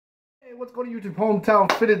Hey, what's going on YouTube?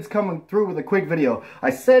 Hometownfitteds coming through with a quick video. I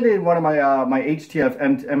said in one of my my HTF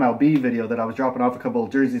MLB video that I was dropping off a couple of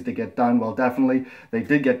jerseys to get done. Well, definitely they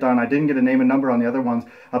did get done. I didn't get a name and number on the other ones.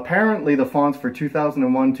 Apparently the fonts for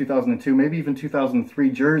 2001, 2002, maybe even 2003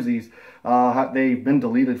 jerseys, they've been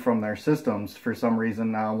deleted from their systems for some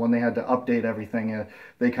reason. When they had to update everything,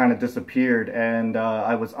 they kind of disappeared, and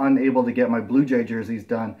I was unable to get my Blue Jay jerseys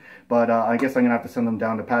done. But I guess I'm gonna have to send them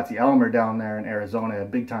down to Patsy Elmer down there in Arizona,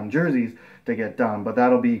 big time jerseys to get done. But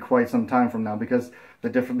that'll be quite some time from now, because the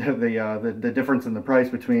difference in the price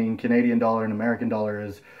between Canadian dollar and American dollar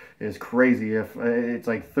is crazy. If it's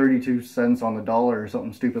like 32 cents on the dollar or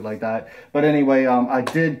something stupid like that. But anyway, I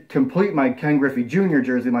did complete my Ken Griffey Jr.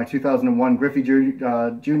 jersey, my 2001 Griffey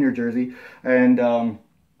Jr. jersey, and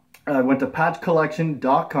I went to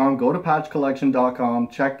patchcollection.com. Go to patchcollection.com,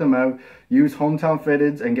 check them out, use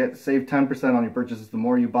Hometownfitteds, and save 10% on your purchases. The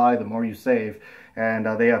more you buy, the more you save. And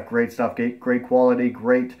they have great stuff, great quality,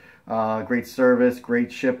 great service,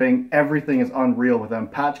 great shipping. Everything is unreal with them.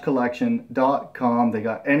 Patchcollection.com. They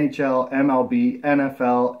got NHL, MLB,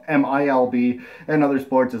 NFL, MILB, and other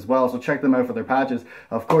sports as well. So check them out for their patches.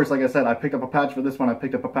 Of course, like I said, I picked up a patch for this one. I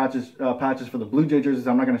picked up a patches for the Blue Jay jerseys.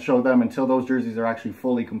 I'm not going to show them until those jerseys are actually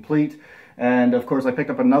fully complete. And of course, I picked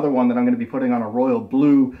up another one that I'm going to be putting on a royal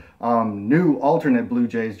blue, new alternate Blue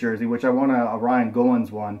Jays jersey, which I won a Ryan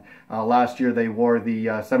Goins one. Last year they wore the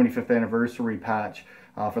 75th anniversary patch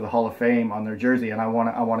for the Hall of Fame on their jersey, and I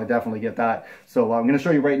want to definitely get that. So I'm going to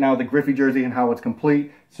show you right now the Griffey jersey and how it's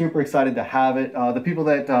complete. Super excited to have it. The people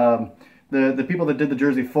that did the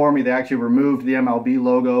jersey for me, they actually removed the MLB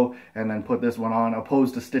logo and then put this one on,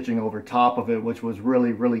 opposed to stitching over top of it, which was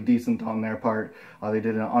really decent on their part. They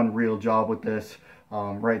did an unreal job with this.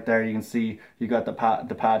 Right there you can see you got the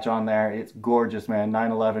patch on there. It's gorgeous, man.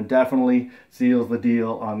 9/11 definitely seals the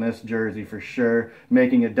deal on this jersey for sure,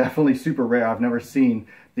 making it definitely super rare. I've never seen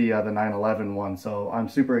the 9/11 one, so I'm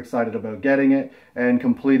super excited about getting it and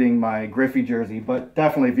completing my Griffey jersey. But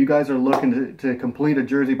definitely, if you guys are looking to complete a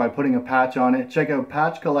jersey by putting a patch on it, check out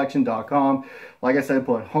patchcollection.com. Like I said,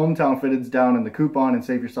 put Hometownfitteds down in the coupon and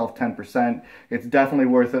save yourself 10%. It's definitely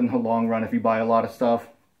worth it in the long run if you buy a lot of stuff.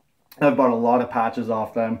 I've bought a lot of patches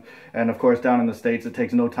off them, and of course down in the States it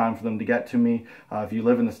takes no time for them to get to me. If you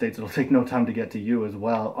live in the States, it'll take no time to get to you as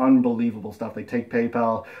well. Unbelievable stuff. They take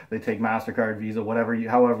PayPal, they take MasterCard, Visa, however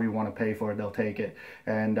you want to pay for it, they'll take it.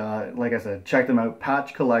 And like I said, check them out,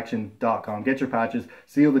 patchcollection.com. Get your patches,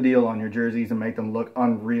 seal the deal on your jerseys, and make them look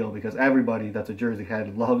unreal, because everybody that's a jersey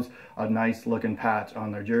head loves a nice looking patch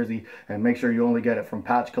on their jersey. And make sure you only get it from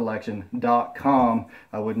patchcollection.com.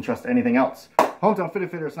 I wouldn't trust anything else. Hometown Fitted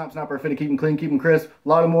Fitter, Snap Snapper, Fitted, keep them clean, keep them crisp. A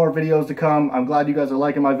lot of more videos to come. I'm glad you guys are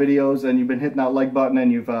liking my videos and you've been hitting that like button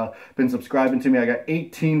and you've been subscribing to me. I got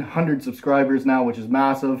 1,800 subscribers now, which is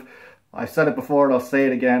massive. I said it before and I'll say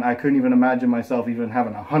it again. I couldn't even imagine myself even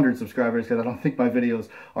having 100 subscribers, because I don't think my videos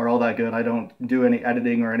are all that good. I don't do any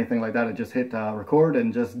editing or anything like that. I just hit record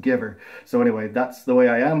and just give her. So anyway, that's the way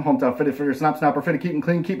I am. Hometown Fitted Fitter, Snap Snapper, Fitted, keep them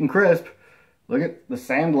clean, keep them crisp. Look at the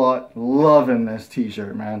Sandlot. Loving this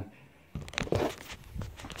t-shirt, man.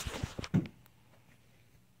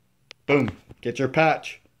 Boom. Get your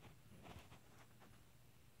patch.